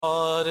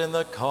God in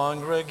the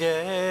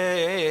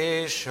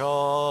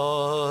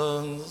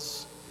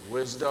congregations.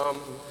 Wisdom.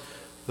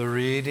 The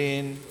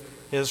reading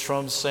is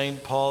from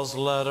St. Paul's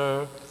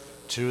letter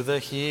to the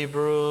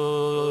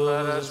Hebrews.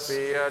 Let us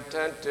be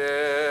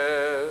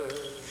attentive.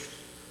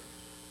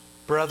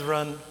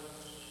 Brethren,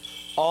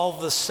 all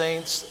the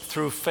saints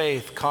through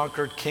faith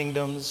conquered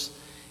kingdoms,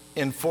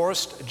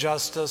 enforced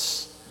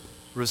justice,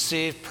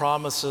 received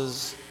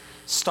promises,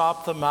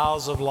 stopped the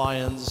mouths of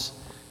lions,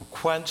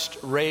 quenched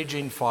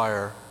raging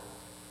fire,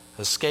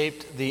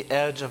 escaped the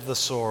edge of the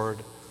sword,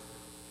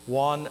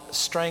 won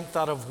strength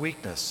out of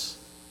weakness,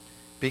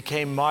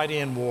 became mighty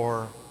in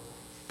war,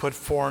 put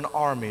foreign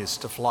armies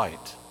to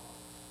flight.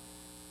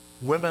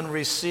 Women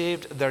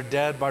received their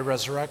dead by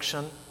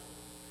resurrection.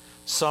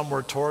 Some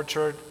were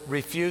tortured,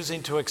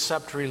 refusing to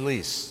accept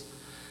release,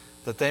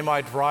 that they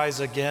might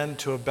rise again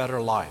to a better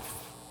life.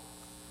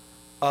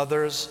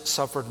 Others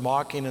suffered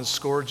mocking and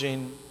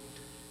scourging,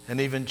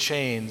 and even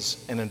chains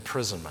and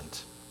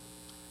imprisonment.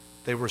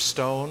 They were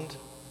stoned,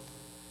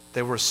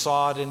 they were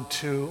sawed in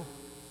two,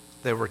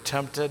 they were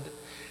tempted,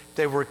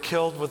 they were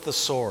killed with the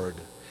sword.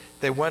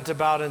 They went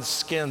about in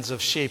skins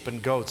of sheep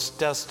and goats,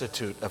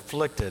 destitute,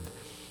 afflicted,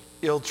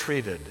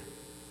 ill-treated,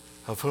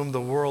 of whom the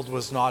world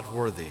was not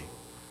worthy,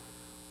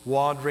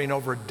 wandering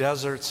over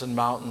deserts and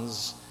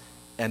mountains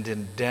and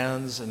in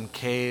dens and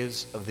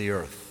caves of the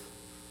earth.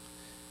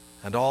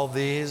 And all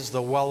these,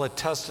 though well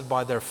attested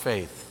by their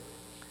faith,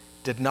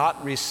 did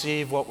not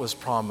receive what was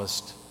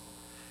promised,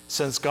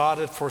 since God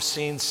had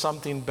foreseen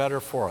something better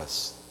for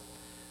us,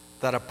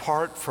 that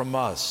apart from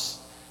us,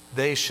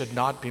 they should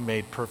not be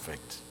made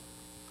perfect.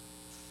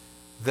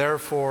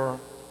 Therefore,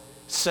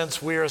 since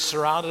we are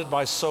surrounded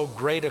by so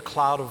great a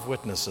cloud of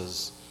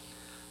witnesses,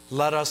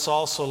 let us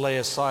also lay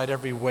aside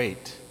every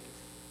weight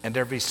and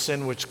every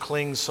sin which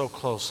clings so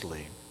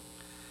closely,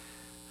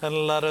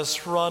 and let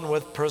us run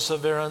with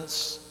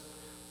perseverance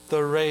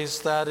the race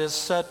that is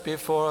set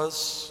before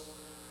us,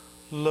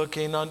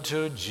 looking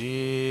unto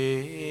Jesus,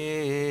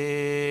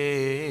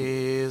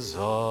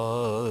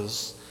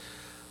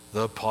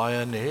 the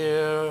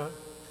pioneer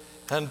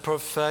and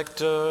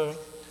perfecter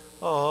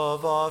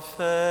of our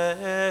faith.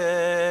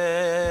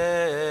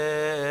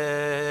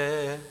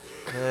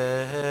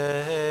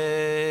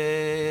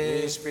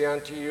 Peace be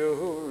unto you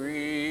who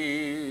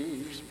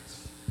reads.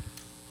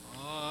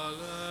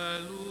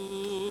 Alleluia,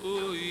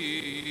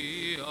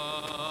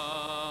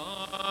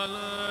 alleluia,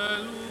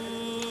 alleluia.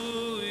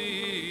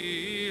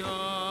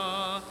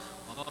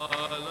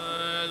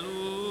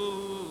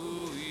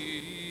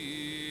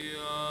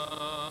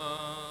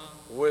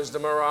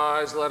 Wisdom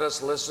arise, let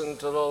us listen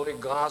to the Holy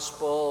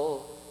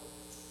Gospel.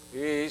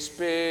 Peace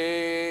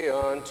be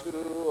unto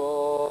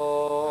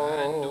all.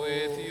 And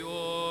with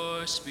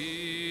your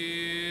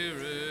spirit.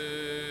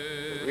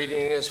 The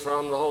reading is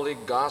from the Holy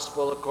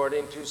Gospel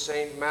according to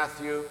St.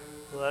 Matthew.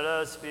 Let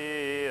us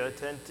be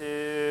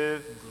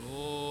attentive.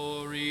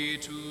 Glory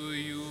to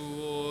you,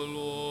 O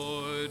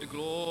Lord,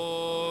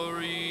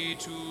 glory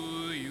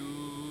to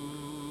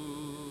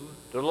you.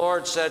 The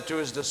Lord said to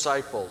his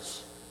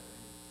disciples,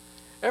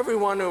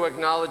 "Everyone who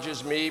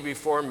acknowledges me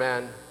before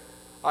men,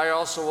 I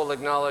also will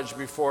acknowledge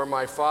before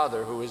my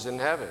Father who is in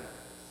heaven.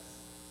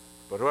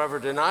 But whoever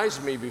denies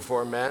me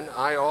before men,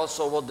 I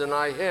also will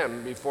deny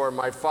him before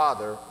my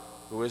Father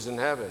who is in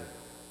heaven.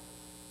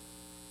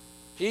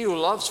 He who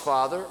loves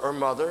father or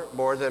mother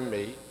more than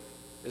me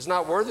is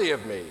not worthy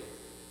of me,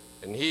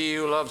 and he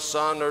who loves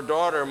son or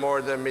daughter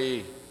more than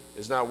me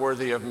is not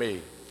worthy of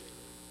me.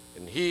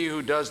 And he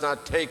who does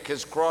not take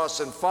his cross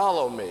and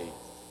follow me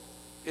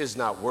is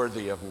not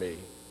worthy of me."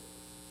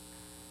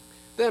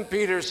 Then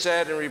Peter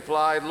said and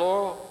replied,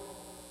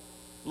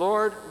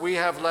 Lord, we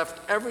have left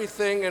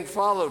everything and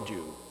followed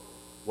you.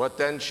 What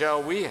then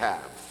shall we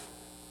have?"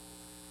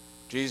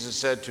 Jesus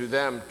said to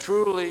them,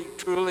 "Truly,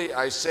 truly,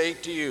 I say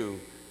to you,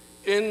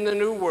 in the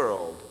new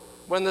world,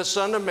 when the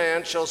Son of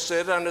Man shall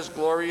sit on his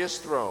glorious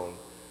throne,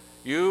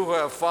 you who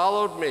have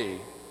followed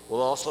me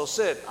will also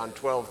sit on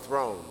 12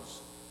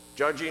 thrones,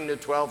 judging the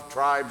 12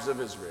 tribes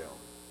of Israel.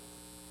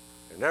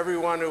 And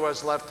everyone who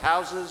has left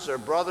houses or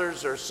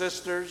brothers or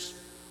sisters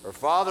or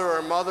father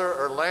or mother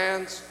or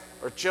lands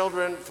or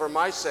children for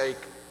my sake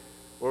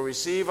will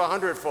receive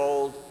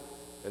 100-fold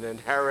and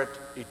inherit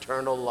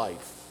eternal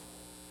life.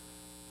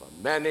 But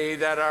many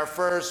that are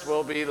first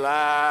will be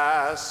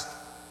last,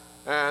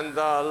 and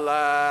the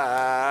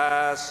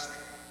last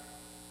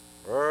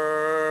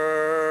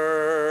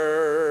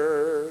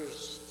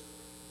first."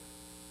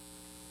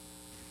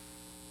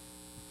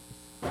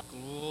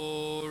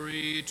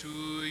 Glory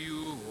to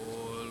you,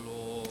 O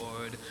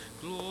Lord,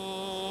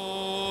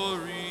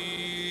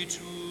 glory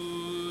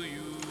to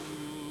you.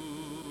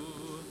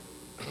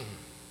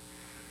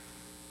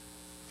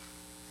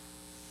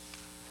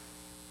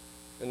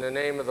 In the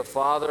name of the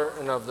Father,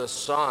 and of the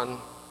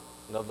Son,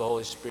 and of the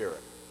Holy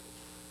Spirit.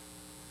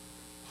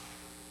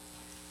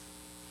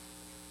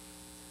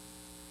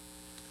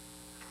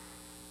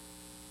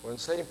 When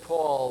St.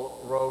 Paul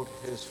wrote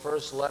his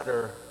first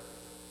letter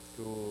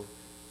to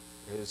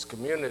his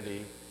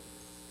community,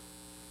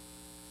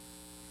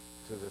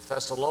 to the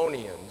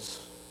Thessalonians,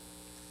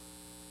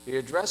 he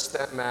addressed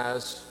them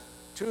as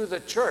to the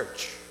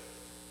church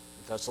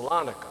in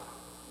Thessalonica.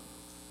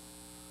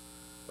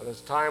 But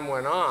as time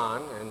went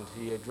on and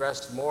he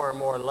addressed more and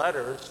more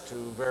letters to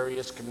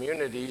various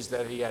communities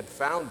that he had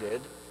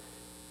founded,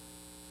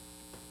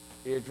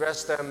 he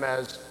addressed them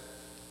as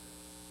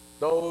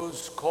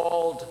those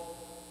called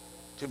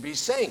to be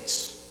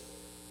saints.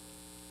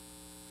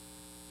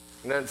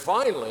 And then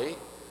finally,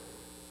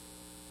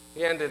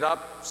 he ended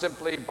up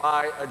simply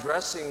by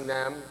addressing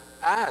them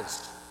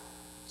as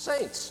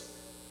saints.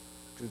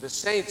 To the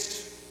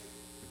saints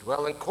who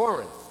dwell in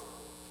Corinth,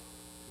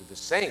 to the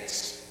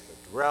saints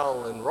who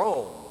dwell in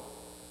Rome.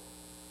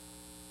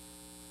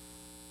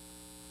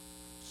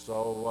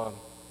 So,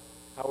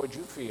 how would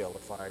you feel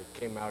if I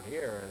came out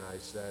here and I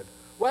said,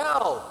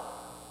 well,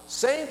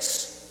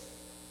 saints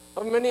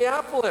of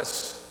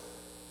Minneapolis?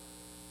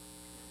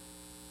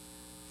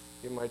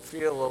 You might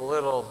feel a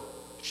little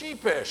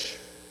sheepish.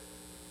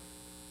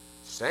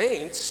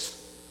 Saints?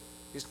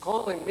 He's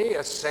calling me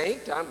a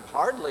saint? I'm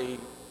hardly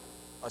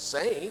a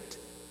saint.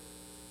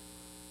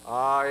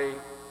 I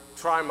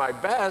try my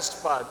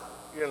best, but,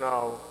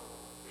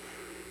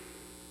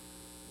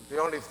 the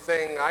only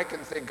thing I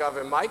can think of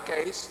in my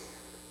case,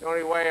 the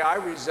only way I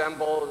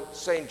resemble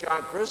St.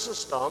 John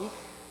Chrysostom,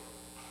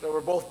 they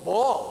were both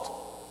bald.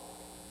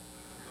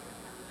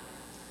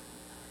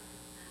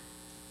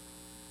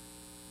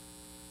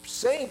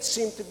 Saints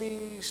seem to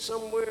be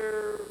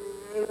somewhere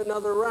in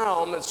another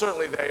realm, and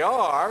certainly they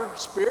are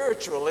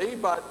spiritually,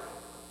 but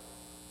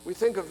we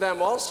think of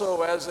them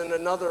also as in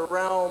another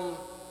realm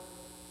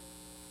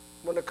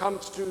when it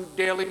comes to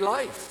daily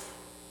life.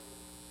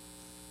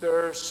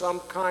 They're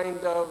some kind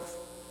of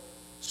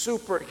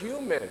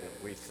superhuman,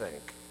 we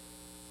think.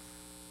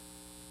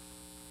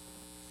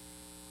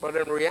 But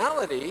in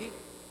reality,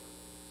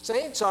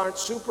 saints aren't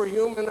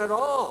superhuman at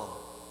all.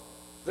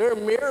 They're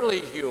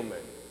merely human.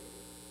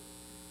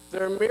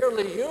 They're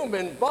merely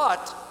human,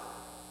 but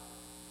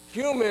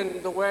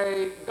human the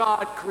way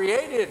God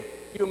created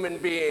human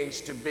beings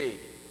to be.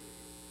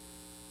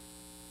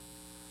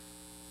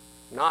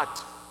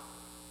 Not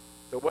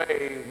the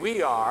way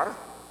we are,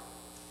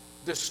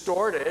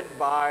 distorted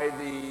by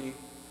the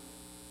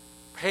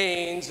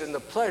pains and the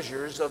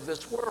pleasures of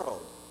this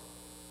world.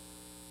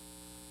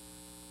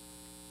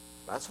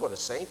 That's what a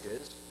saint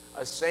is.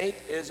 A saint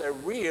is a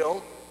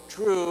real,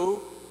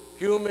 true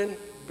human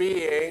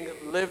being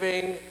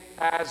living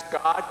as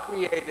God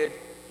created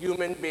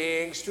human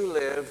beings to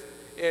live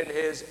in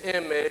his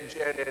image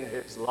and in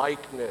his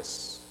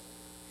likeness.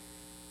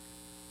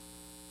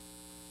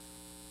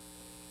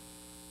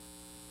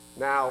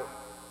 Now,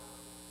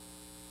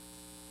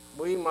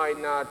 we might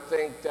not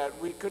think that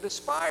we could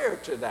aspire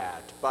to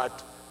that,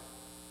 but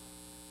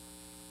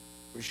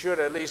we should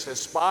at least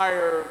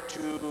aspire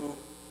to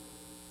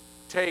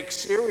take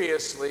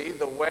seriously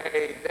the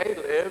way they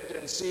lived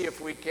and see if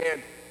we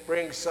can't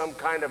bring some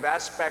kind of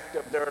aspect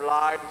of their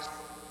lives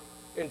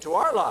into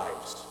our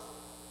lives.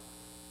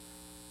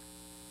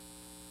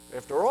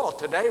 After all,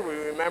 today we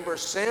remember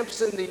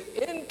Samson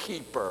the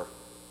innkeeper,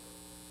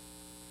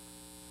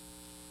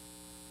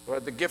 who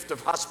had the gift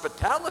of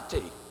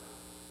hospitality.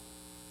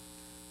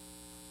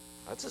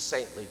 That's a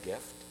saintly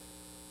gift.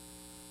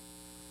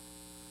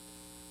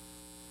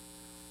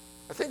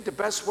 I think the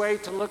best way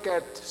to look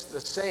at the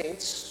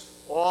saints,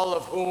 all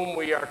of whom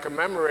we are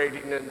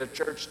commemorating in the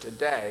church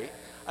today,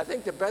 I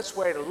think the best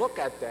way to look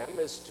at them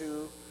is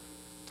to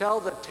tell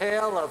the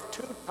tale of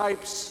two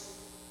types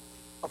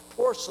of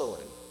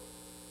porcelain.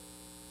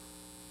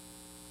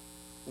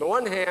 On the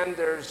one hand,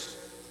 there's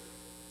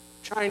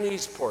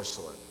Chinese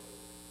porcelain,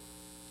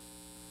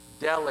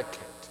 delicate,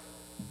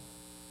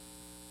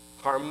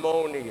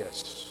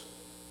 harmonious,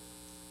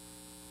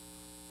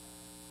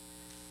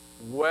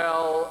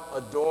 well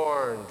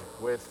adorned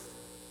with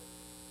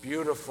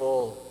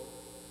beautiful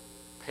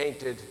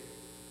painted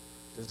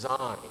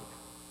design.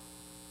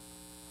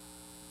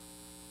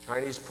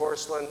 Chinese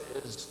porcelain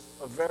is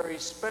a very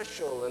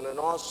special and an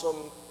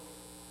awesome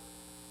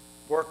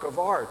work of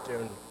art,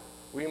 and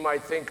we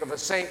might think of a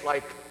saint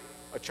like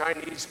a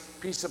Chinese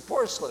piece of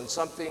porcelain,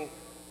 something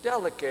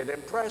delicate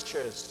and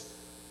precious.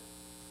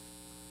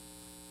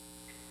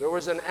 There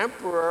was an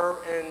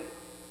emperor in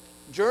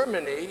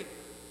Germany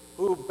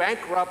who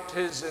bankrupted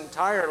his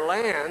entire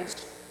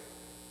lands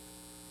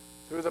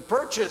through the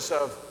purchase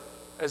of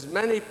as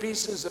many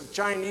pieces of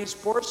Chinese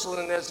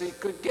porcelain as he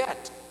could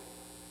get.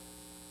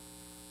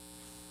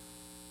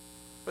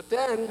 But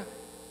then,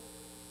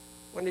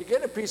 when you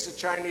get a piece of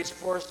Chinese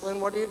porcelain,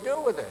 what do you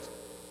do with it?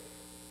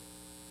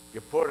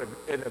 You put it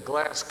in a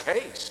glass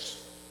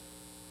case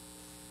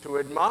to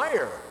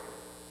admire.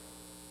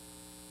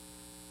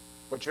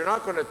 But you're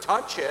not going to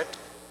touch it,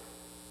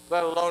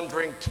 let alone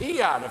drink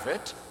tea out of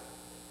it.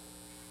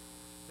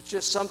 It's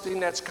just something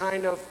that's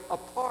kind of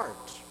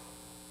apart.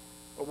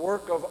 A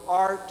work of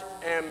art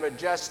and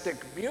majestic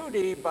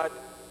beauty, but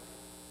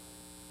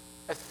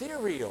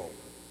ethereal.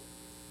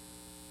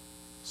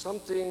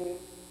 Something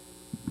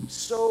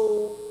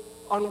so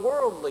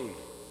unworldly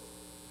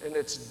in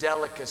its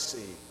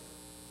delicacy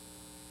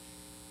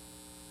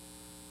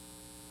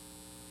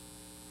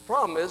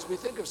Problem is, we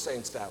think of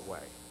saints that way.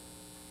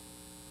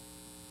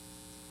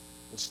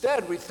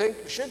 Instead, we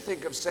should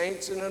think of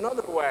saints in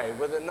another way,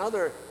 with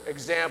another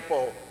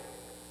example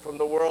from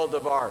the world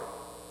of art.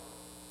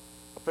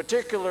 A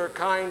particular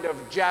kind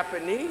of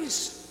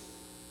Japanese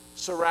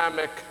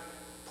ceramic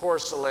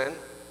porcelain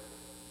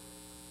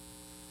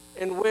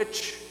in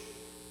which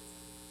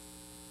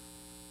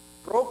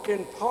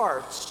broken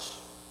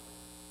parts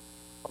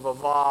of a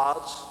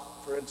vase,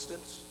 for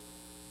instance,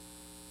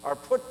 are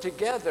put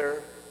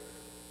together,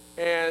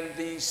 and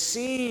the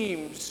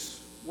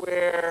seams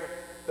where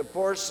the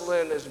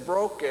porcelain is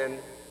broken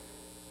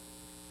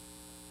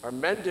are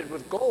mended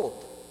with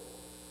gold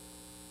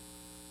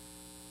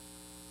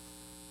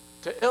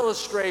to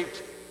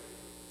illustrate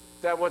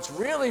that what's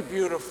really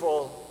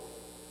beautiful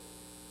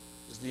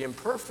is the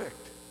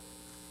imperfect.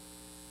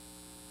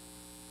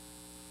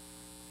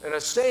 And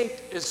a saint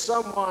is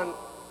someone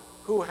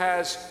who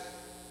has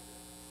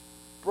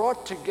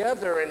brought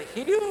together and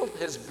healed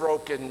his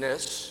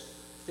brokenness,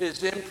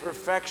 his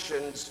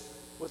imperfections,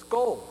 with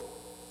gold.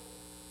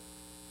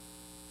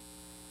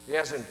 He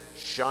hasn't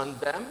shunned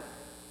them.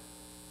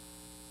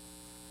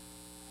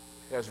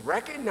 He has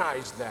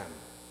recognized them,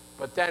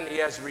 but then he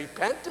has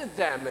repented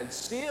them and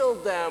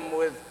sealed them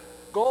with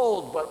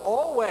gold, but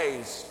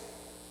always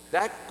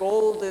that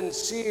golden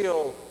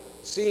seal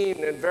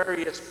seen in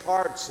various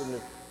parts and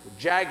the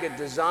jagged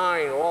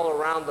design all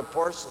around the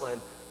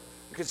porcelain.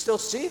 You can still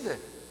see the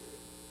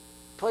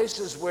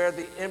places where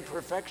the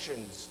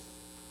imperfections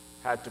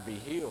had to be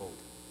healed.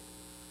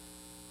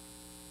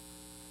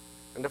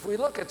 And if we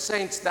look at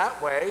saints that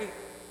way,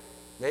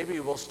 maybe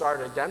we'll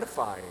start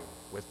identifying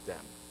with them.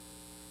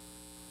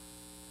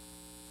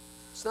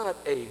 It's not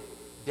a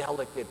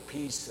delicate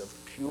piece of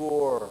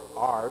pure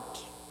art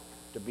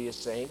to be a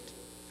saint.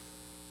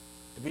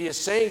 To be a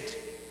saint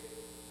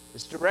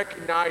is to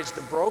recognize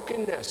the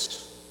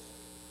brokenness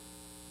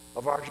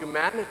of our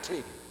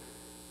humanity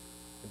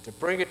and to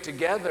bring it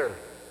together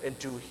and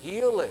to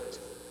heal it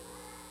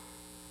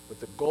with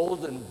the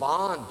golden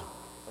bond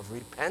of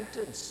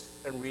repentance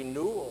and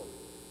renewal.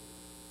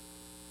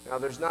 Now,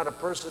 there's not a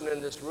person in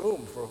this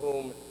room for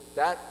whom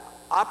that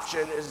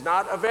option is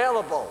not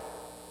available.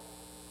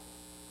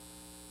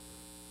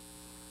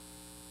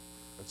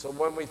 And so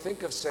when we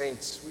think of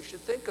saints, we should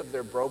think of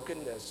their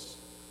brokenness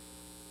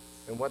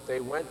and what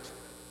they went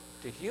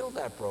to heal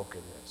that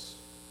brokenness.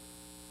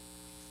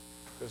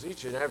 Because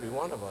each and every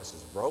one of us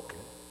is broken.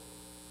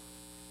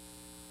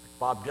 Like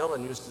Bob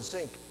Dylan used to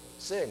sing,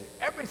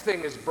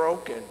 everything is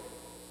broken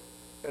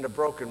in a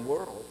broken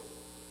world.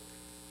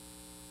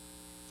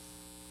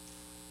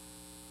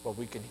 But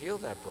we can heal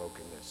that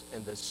brokenness,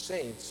 and the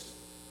saints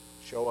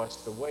show us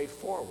the way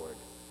forward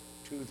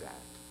to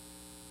that.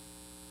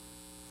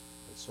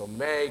 And so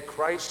may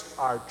Christ,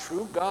 our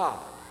true God,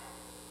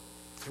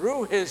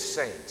 through his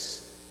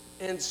saints,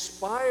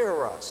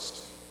 inspire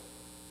us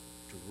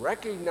to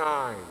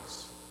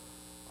recognize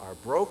our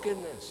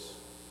brokenness,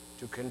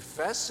 to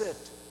confess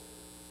it,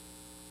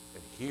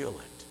 and heal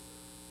it.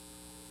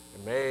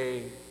 And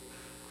may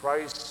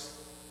Christ,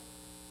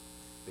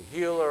 the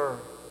healer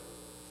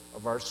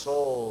of our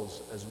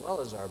souls as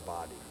well as our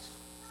bodies,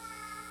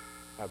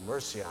 have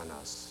mercy on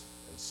us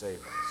and save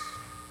us.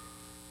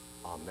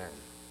 Amen.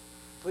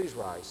 Please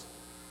rise.